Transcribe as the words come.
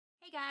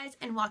Hey guys,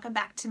 and welcome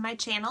back to my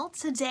channel.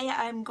 Today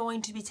I'm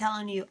going to be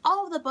telling you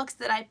all of the books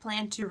that I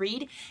plan to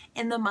read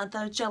in the month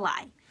of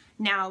July.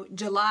 Now,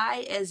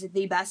 July is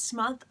the best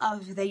month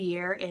of the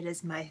year. It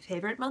is my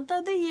favorite month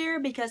of the year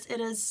because it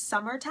is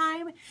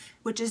summertime,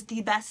 which is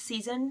the best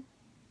season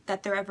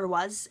that there ever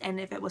was. And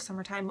if it was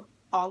summertime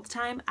all the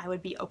time, I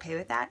would be okay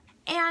with that.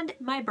 And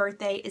my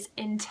birthday is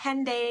in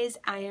 10 days.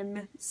 I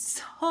am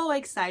so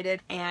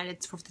excited. And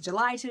it's 4th of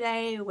July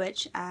today,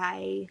 which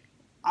I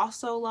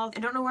also love. I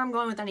don't know where I'm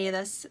going with any of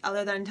this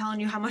other than telling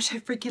you how much I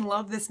freaking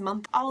love this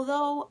month.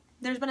 Although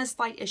there's been a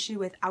slight issue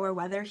with our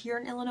weather here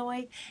in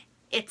Illinois.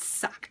 It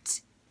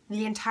sucked.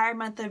 The entire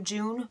month of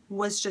June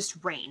was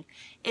just rain.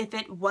 If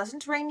it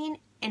wasn't raining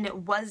and it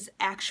was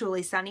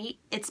actually sunny,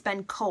 it's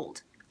been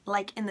cold,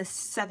 like in the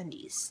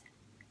 70s.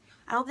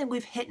 I don't think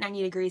we've hit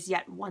 90 degrees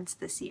yet once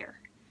this year.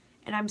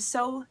 And I'm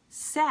so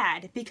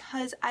sad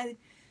because I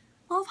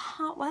love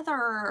hot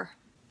weather.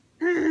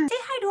 Say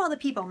hi to all the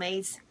people,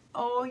 Maas.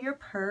 Oh, you're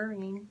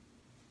purring.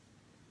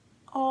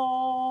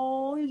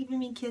 Oh, you're giving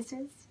me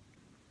kisses.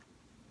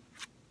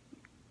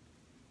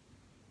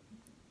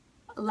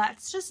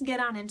 Let's just get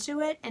on into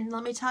it and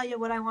let me tell you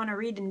what I want to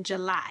read in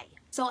July.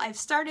 So I've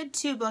started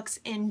 2 books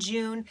in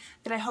June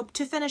that I hope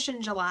to finish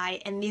in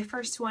July, and the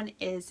first one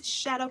is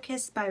Shadow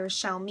Kiss by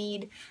Richelle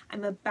Mead.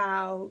 I'm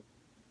about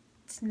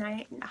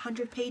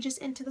 900 pages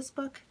into this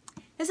book.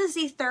 This is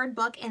the 3rd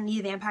book in the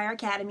Vampire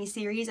Academy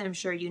series, and I'm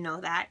sure you know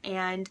that,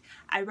 and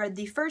I read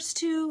the first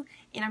 2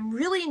 and I'm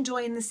really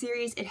enjoying the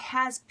series. It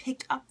has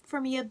picked up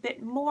for me a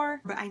bit more,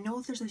 but I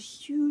know there's a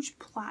huge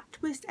plot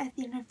twist at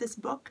the end of this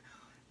book,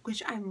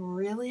 which I'm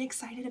really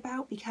excited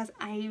about because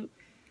I'm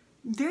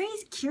very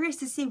curious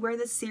to see where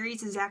this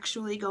series is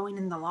actually going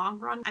in the long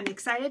run. I'm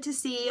excited to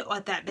see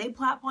what that big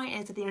plot point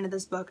is at the end of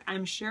this book.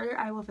 I'm sure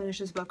I will finish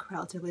this book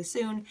relatively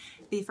soon.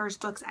 The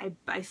first books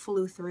I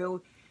flew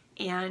through,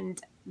 and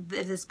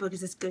if this book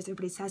is as good as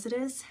everybody says it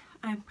is,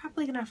 I'm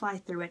probably going to fly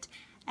through it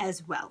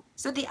as well.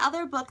 So the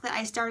other book that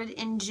I started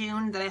in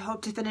June that I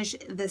hope to finish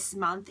this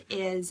month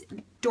is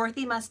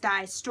Dorothy Must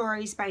Die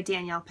Stories by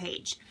Danielle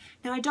Paige.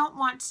 Now I don't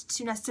want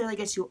to necessarily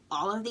get to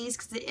all of these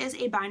because it is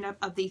a bind-up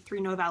of the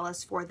 3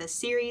 novellas for this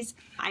series.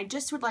 I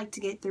just would like to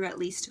get through at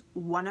least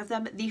one of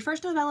them. The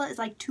first novella is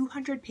like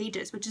 200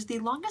 pages, which is the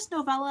longest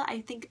novella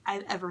I think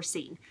I've ever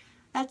seen.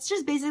 That's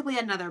just basically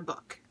another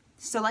book.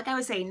 So like I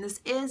was saying, this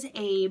is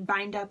a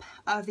bind-up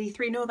of the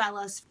 3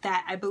 novellas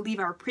that I believe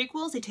are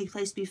prequels. They take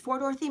place before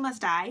Dorothy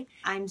Must Die.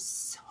 I'm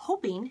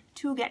hoping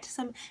to get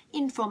some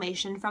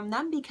information from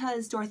them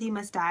because Dorothy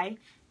Must Die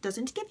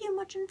doesn't give you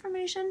much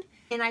information.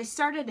 And I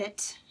started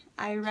it.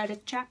 I read a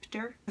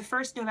chapter. The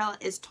first novella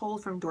is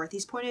told from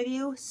Dorothy's point of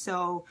view,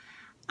 so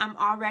I'm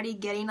already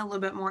getting a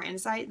little bit more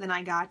insight than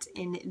I got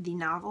in the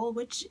novel,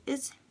 which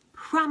is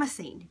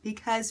promising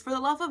because for the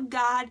love of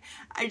God,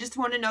 I just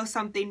want to know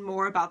something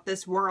more about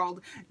this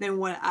world than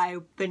what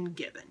I've been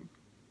given,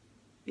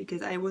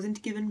 because I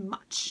wasn't given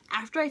much.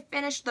 After I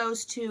finished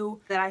those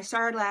 2 that I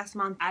started last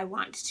month, I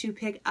want to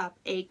pick up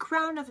A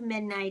Crown of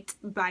Midnight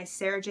by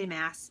Sarah J.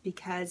 Maas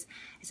because,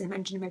 as I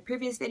mentioned in my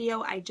previous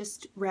video, I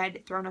just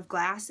read Throne of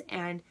Glass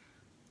and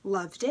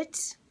loved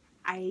it.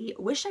 I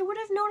wish I would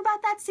have known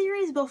about that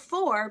series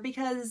before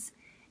because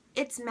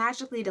it's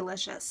magically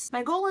delicious.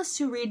 My goal is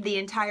to read the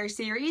entire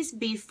series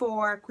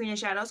before Queen of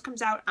Shadows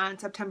comes out on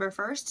September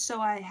 1st, so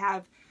I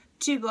have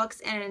 2 books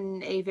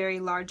and a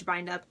very large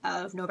bind-up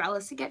of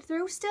novellas to get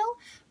through still,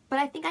 but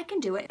I think I can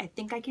do it. I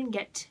think I can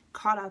get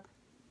caught up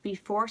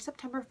before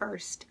September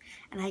 1st,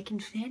 and I can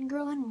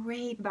fangirl and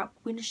rave about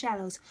Queen of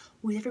Shadows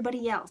with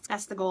everybody else.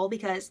 That's the goal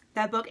because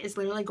that book is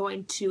literally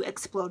going to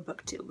explode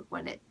booktube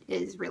when it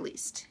is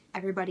released.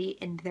 Everybody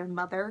and their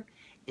mother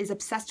is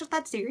obsessed with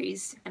that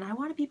series, and I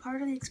want to be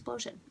part of the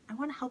explosion. I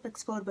want to help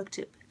explode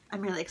booktube.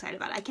 I'm really excited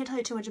about it. I can't tell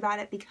you too much about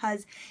it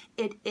because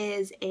it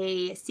is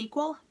a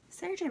sequel.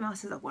 Sarah J.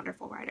 Maas is a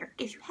wonderful writer.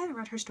 If you haven't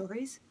read her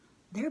stories,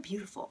 they're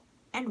beautiful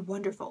and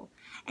wonderful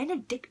and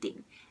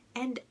addicting,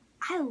 and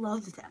I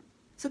love them.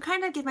 So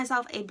kind of give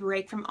myself a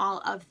break from all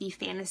of the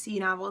fantasy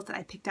novels that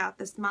I picked out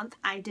this month.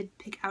 I did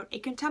pick out a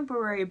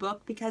contemporary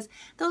book because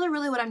those are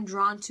really what I'm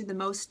drawn to the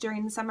most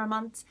during the summer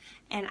months,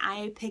 and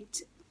I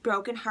picked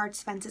Broken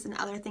Hearts, Fences, and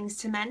Other Things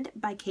to Mend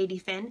by Katie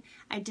Finn.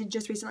 I did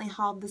just recently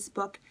haul this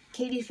book.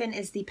 Katie Finn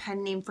is the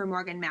pen name for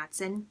Morgan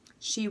Matson.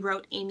 She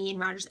wrote Amy and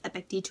Roger's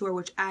Epic Detour,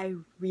 which I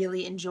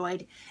really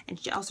enjoyed, and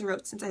she also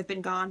wrote Since I've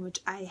Been Gone, which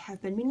I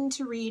have been meaning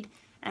to read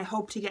and I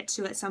hope to get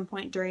to at some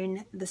point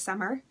during the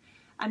summer.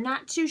 I'm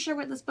not too sure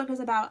what this book is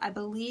about. I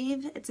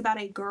believe it's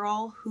about a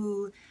girl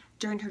who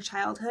during her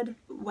childhood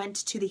went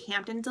to the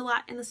Hamptons a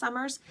lot in the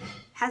summers,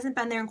 hasn't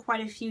been there in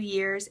quite a few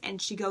years, and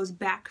she goes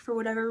back for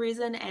whatever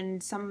reason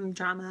and some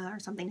drama or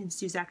something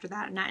ensues after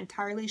that. I'm not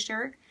entirely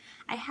sure.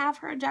 I have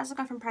heard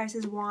Jessica from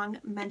Prices Wrong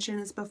mention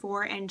this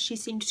before and she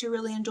seemed to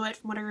really enjoy it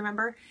from what I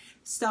remember,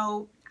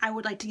 so I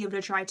would like to give it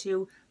a try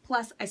too,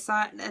 Plus, I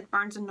saw it at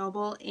Barnes &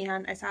 Noble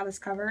and I saw this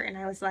cover and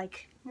I was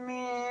like,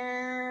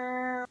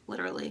 meh.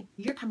 Literally,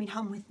 You're Coming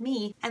Home With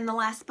Me. And the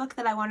last book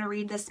that I want to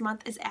read this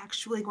month is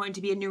actually going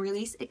to be a new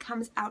release. It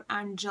comes out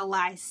on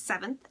July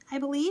 7th, I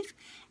believe,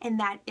 and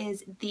that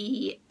is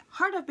The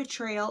Heart of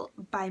Betrayal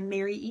by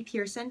Mary E.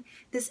 Pearson.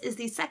 This is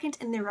the second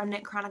in the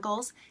Remnant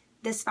Chronicles.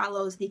 This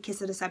follows The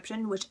Kiss of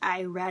Deception, which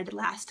I read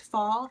last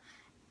fall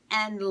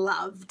and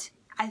loved.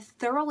 I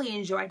thoroughly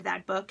enjoyed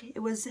that book. It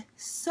was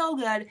so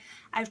good.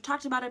 I've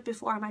talked about it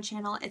before on my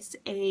channel. It's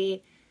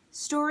a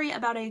story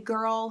about a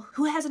girl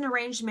who has an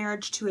arranged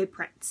marriage to a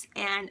prince,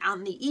 and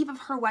on the eve of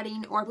her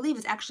wedding, or I believe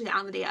it's actually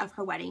on the day of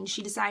her wedding,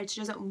 she decides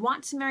she doesn't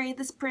want to marry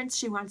this prince.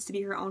 She wants to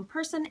be her own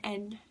person,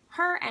 and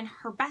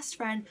her best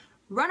friend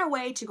run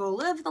away to go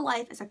live the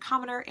life as a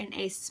commoner in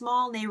a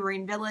small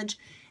neighboring village.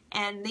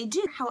 And they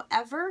do.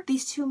 However,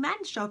 these two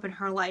men show up in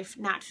her life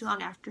not too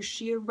long after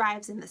she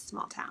arrives in this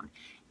small town.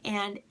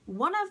 And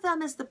one of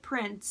them is the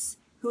prince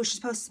who she's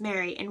supposed to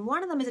marry, and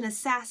one of them is an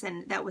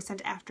assassin that was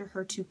sent after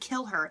her to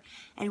kill her.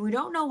 And we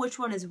don't know which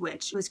one is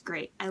which. It was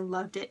great. I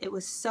loved it. It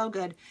was so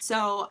good.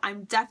 So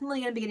I'm definitely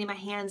going to be getting my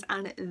hands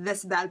on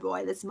this bad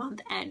boy this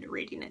month and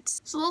reading it.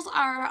 So those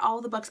are all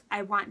the books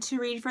I want to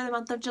read for the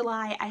month of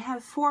July. I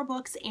have 4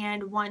 books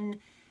and 1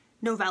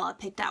 novella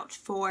picked out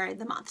for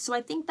the month. So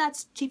I think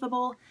that's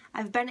achievable.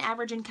 I've been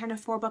averaging kind of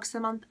 4 books a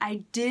month.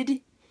 I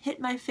did hit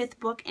my 5th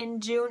book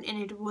in June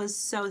and it was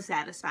so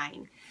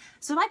satisfying.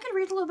 So if I could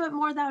read a little bit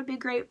more, that would be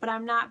great, but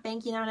I'm not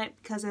banking on it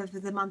because of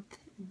the month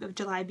of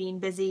July being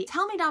busy.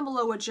 Tell me down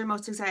below what you're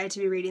most excited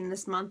to be reading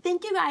this month.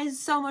 Thank you guys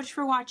so much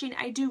for watching.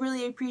 I do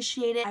really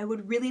appreciate it. I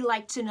would really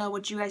like to know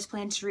what you guys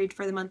plan to read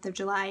for the month of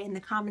July in the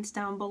comments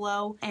down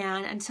below.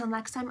 And until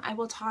next time, I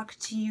will talk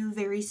to you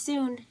very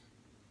soon.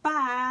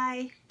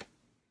 Bye!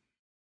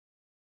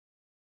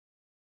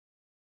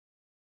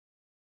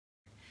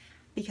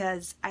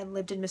 Because I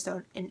lived in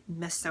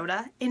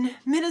Minnesota.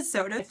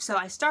 So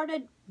I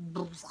started.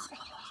 Do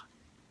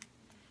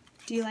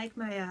you like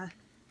my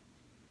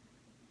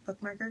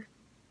bookmarker?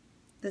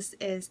 This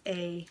is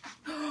a.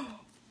 I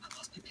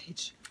lost my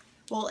page.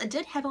 Well, it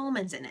did have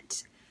almonds in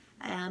it.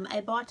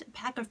 I bought a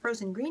pack of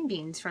frozen green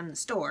beans from the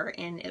store,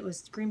 and it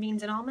was green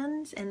beans and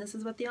almonds, and this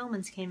is what the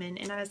almonds came in.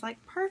 And I was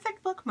like,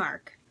 perfect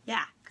bookmark.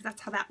 Yeah, because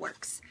that's how that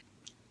works.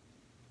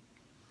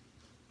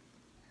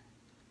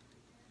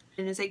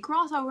 It is a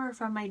crossover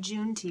from my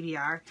June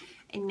TBR,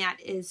 and that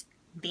is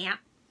Bam.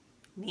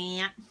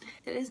 It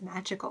is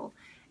magical,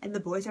 and the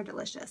boys are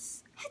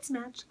delicious. It's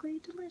magically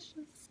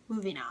delicious.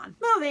 Moving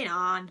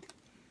on.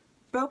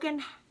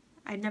 Broken.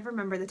 I never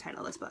remember the title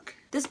of this book.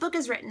 This book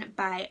is written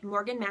by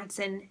Morgan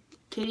Matson,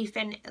 Katie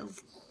Finn.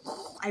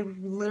 I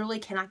literally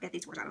cannot get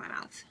these words out of my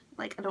mouth.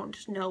 Like, I don't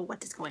know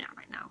what is going on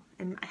right now.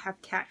 And I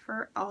have cat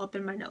fur all up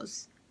in my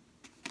nose.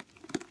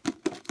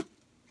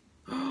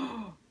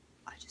 I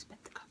just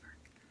bit the cover.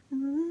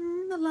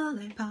 The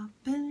lollipop,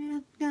 and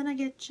it's gonna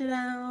get you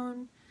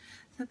down.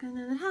 Sucking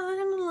in the heart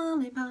and the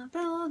lollipop,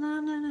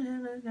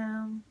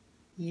 down.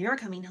 You're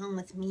coming home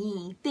with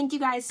me. Thank you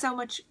guys so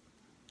much